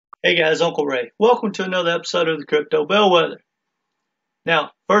Hey guys, Uncle Ray. Welcome to another episode of the Crypto Bellwether. Now,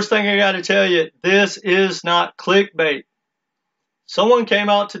 first thing I got to tell you, this is not clickbait. Someone came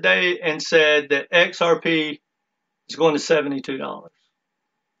out today and said that XRP is going to $72.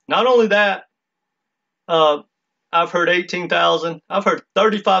 Not only that, I've heard 18,000, I've heard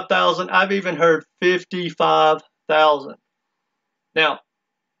 35,000, I've even heard 55,000. Now,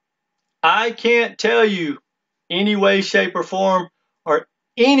 I can't tell you any way, shape, or form, or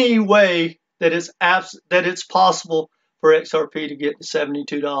any way that it's possible for XRP to get to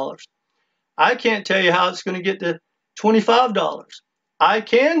 $72. I can't tell you how it's going to get to $25. I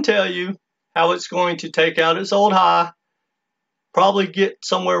can tell you how it's going to take out its old high, probably get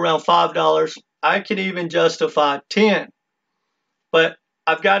somewhere around $5. I can even justify 10. But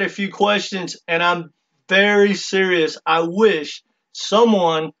I've got a few questions, and I'm very serious. I wish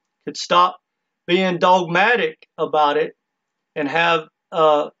someone could stop being dogmatic about it and have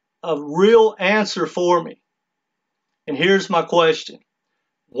a real answer for me. And here's my question.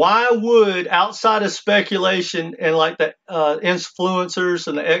 Why would, outside of speculation and like the influencers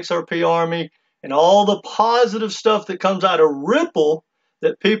and the XRP army and all the positive stuff that comes out of Ripple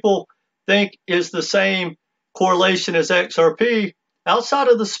that people think is the same correlation as XRP, outside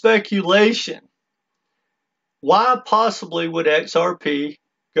of the speculation, why possibly would XRP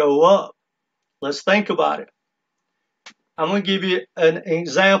go up? Let's think about it. I'm going to give you an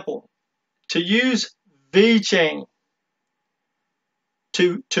example. To use VeChain,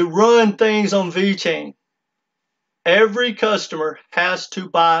 to run things on VeChain, every customer has to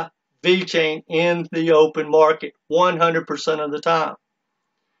buy VeChain in the open market 100% of the time.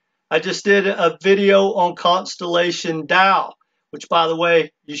 I just did a video on Constellation DAO, which, by the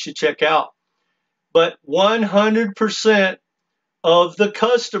way, you should check out. But 100% of the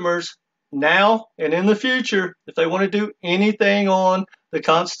customers now and in the future, if they want to do anything on the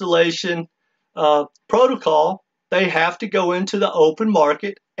Constellation protocol, they have to go into the open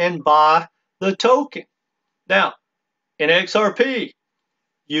market and buy the token. Now, in XRP,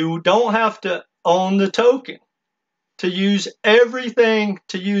 you don't have to own the token to use everything,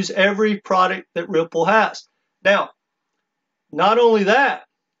 to use every product that Ripple has. Now, not only that,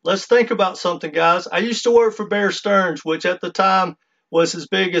 let's think about something, guys. I used to work for Bear Stearns, which at the time was as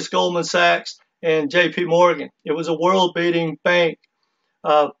big as Goldman Sachs and JP Morgan. It was a world-beating bank.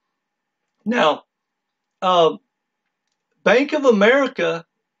 Now, Bank of America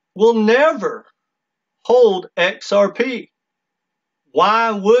will never hold XRP.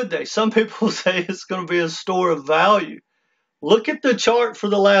 Why would they? Some people say it's going to be a store of value. Look at the chart for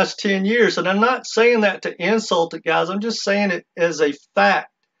the last 10 years. And I'm not saying that to insult it, guys. I'm just saying it as a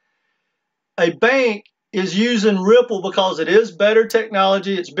fact. A bank is using Ripple because it is better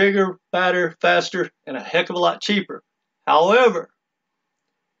technology. It's bigger, better, faster, and a heck of a lot cheaper. However,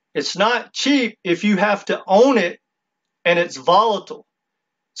 it's not cheap if you have to own it and it's volatile.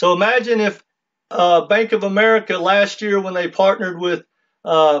 So imagine if Bank of America last year, when they partnered with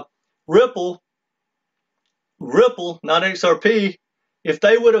Ripple, not XRP, if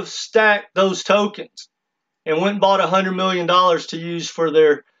they would have stacked those tokens and went and bought $100 million to use for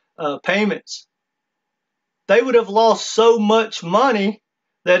their payments, they would have lost so much money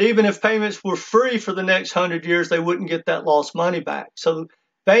that even if payments were free for the next 100 years, they wouldn't get that lost money back. So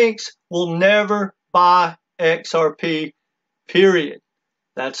banks will never buy XRP, period.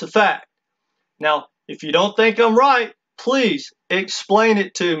 That's a fact. Now, if you don't think I'm right, please explain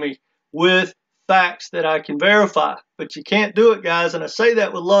it to me with facts that I can verify. But you can't do it, guys, and I say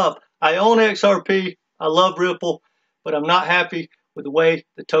that with love. I own XRP. I love Ripple, but I'm not happy with the way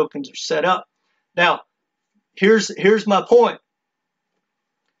the tokens are set up. Now, here's my point.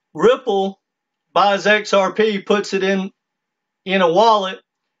 Ripple buys XRP, puts it in a wallet,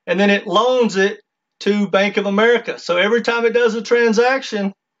 and then it loans it to Bank of America. So every time it does a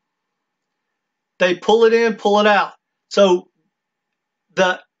transaction, they pull it in, pull it out. So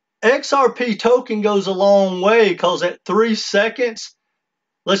the XRP token goes a long way because at 3 seconds,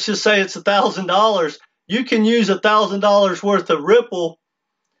 let's just say it's $1,000, you can use $1,000 worth of Ripple.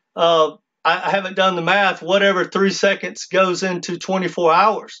 I haven't done the math, whatever 3 seconds goes into 24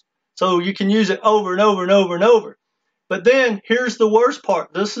 hours. So you can use it over and over and over and over. But then here's the worst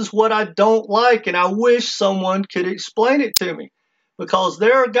part. This is what I don't like, and I wish someone could explain it to me. Because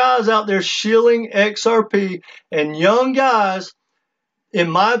there are guys out there shilling XRP, and young guys, in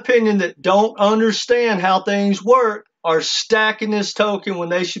my opinion, that don't understand how things work are stacking this token when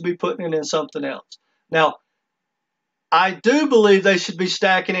they should be putting it in something else. Now, I do believe they should be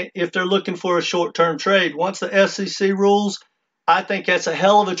stacking it if they're looking for a short-term trade. Once the SEC rules, I think that's a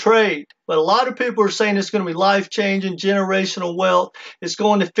hell of a trade. But a lot of people are saying it's going to be life-changing, generational wealth. It's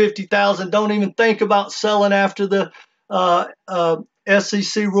going to 50,000. Don't even think about selling after the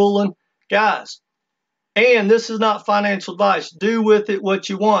SEC ruling. Guys, and this is not financial advice. Do with it what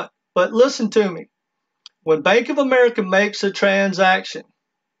you want. But listen to me. When Bank of America makes a transaction,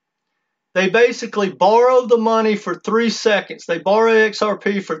 they basically borrow the money for 3 seconds. They borrow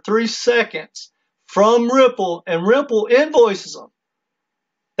XRP for 3 seconds from Ripple, and Ripple invoices them.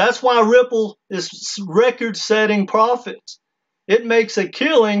 That's why Ripple is record-setting profits. It makes a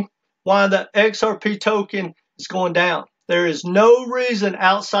killing why the XRP token is going down. There is no reason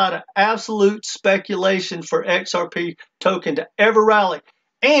outside of absolute speculation for XRP token to ever rally.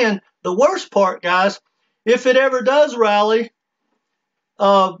 And the worst part, guys, if it ever does rally,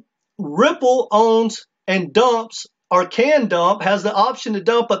 Ripple owns and dumps, or can dump, has the option to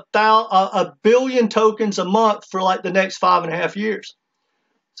dump a billion tokens a month for like the next 5.5 years.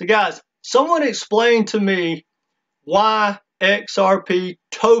 So guys, someone explain to me why XRP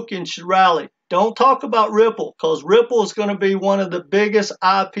token should rally. Don't talk about Ripple, because Ripple is going to be one of the biggest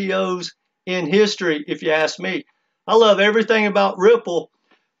IPOs in history, if you ask me. I love everything about Ripple,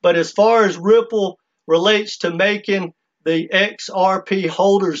 but as far as Ripple relates to making the XRP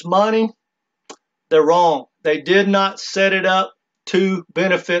holders money, they're wrong. They did not set it up to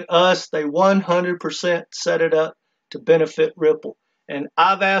benefit us. They 100% set it up to benefit Ripple. And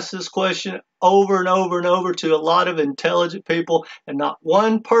I've asked this question over and over and over to a lot of intelligent people, and not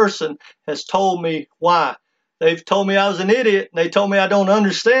one person has told me why. They've told me I was an idiot, and they told me I don't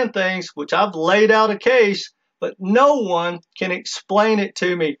understand things, which I've laid out a case, but no one can explain it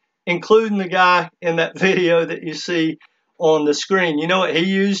to me, including the guy in that video that you see on the screen. You know what he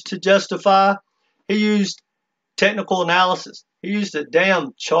used to justify? He used technical analysis. He used a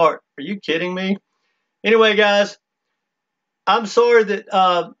damn chart. Are you kidding me? Anyway, guys, I'm sorry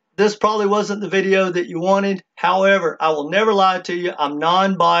that this probably wasn't the video that you wanted. However, I will never lie to you. I'm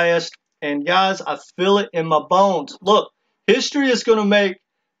non-biased. And guys, I feel it in my bones. Look, history is going to make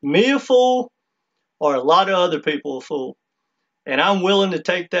me a fool or a lot of other people a fool. And I'm willing to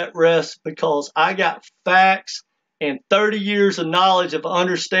take that risk because I got facts and 30 years of knowledge of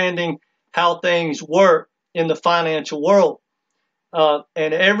understanding how things work in the financial world. And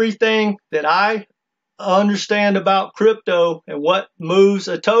everything that I understand about crypto and what moves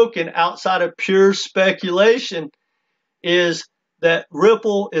a token outside of pure speculation is that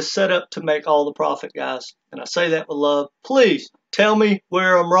Ripple is set up to make all the profit, guys. And I say that with love. Please tell me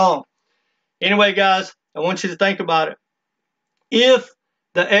where I'm wrong. Anyway, guys, I want you to think about it. If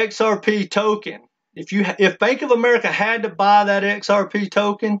the XRP token, if Bank of America had to buy that XRP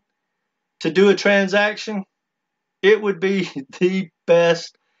token to do a transaction, it would be the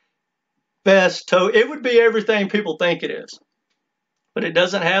best token. It would be everything people think it is. But it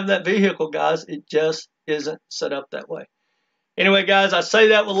doesn't have that vehicle, guys. It just isn't set up that way. Anyway, guys, I say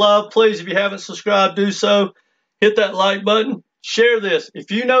that with love. Please, if you haven't subscribed, do so. Hit that like button. Share this.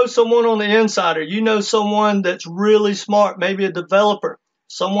 If you know someone on the insider, you know someone that's really smart, maybe a developer,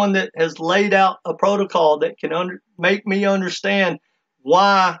 someone that has laid out a protocol that can make me understand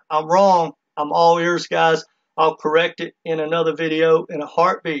why I'm wrong, I'm all ears, guys. I'll correct it in another video in a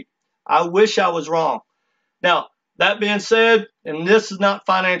heartbeat. I wish I was wrong. Now, that being said, and this is not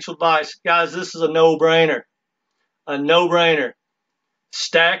financial advice, guys, this is a no-brainer. A no-brainer.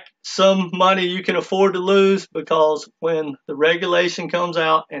 Stack some money you can afford to lose, because when the regulation comes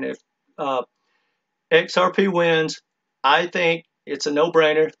out and if XRP wins, I think it's a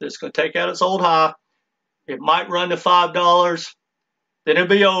no-brainer that it's going to take out its old high. It might run to $5, then it'll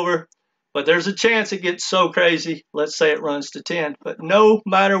be over. But there's a chance it gets so crazy, let's say it runs to 10. But no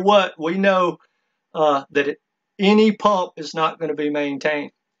matter what, we know that any pump is not going to be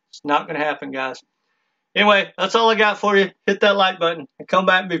maintained. It's not going to happen, guys. Anyway, that's all I got for you. Hit that like button and come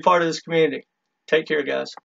back and be part of this community. Take care, guys.